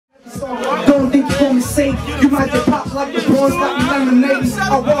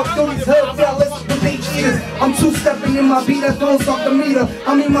that don't suck the meter.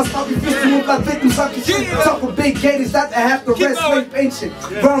 I mean, my stop refuse to move like victims like a shit. Talk with big gators that they have to rest, rape ancient.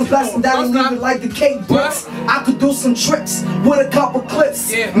 Rounds blasting down and leave it like decayed bricks. I could do some tricks with a couple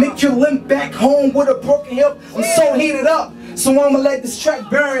clips. Make you limp back home with a broken hip. I'm so heated up, so I'ma let this track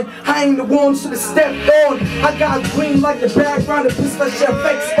burn. I ain't the one to the step on. I got green like the background, the piece like your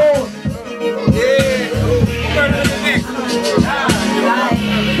face on.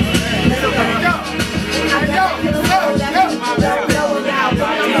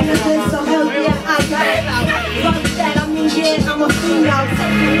 I'm a female,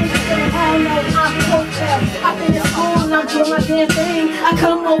 I've been in school and I'm doing my damn thing. I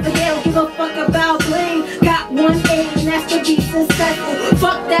come over here and give a fuck about bling. Got one aim and that's to be successful.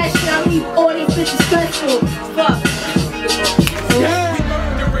 Fuck that shit, I leave all these bitches stressful. Fuck. Yeah. We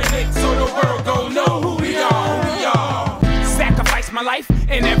murdering it so the world gon' know who we are. Sacrifice my life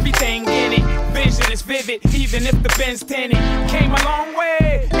and everything in it. Vision is vivid, even if the Benz tinted. Came a long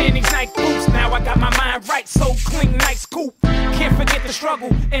way in these night groups. Now I got my mind right, so clean, nice coupe. Can't forget the struggle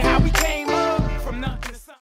and how we came up from nothing.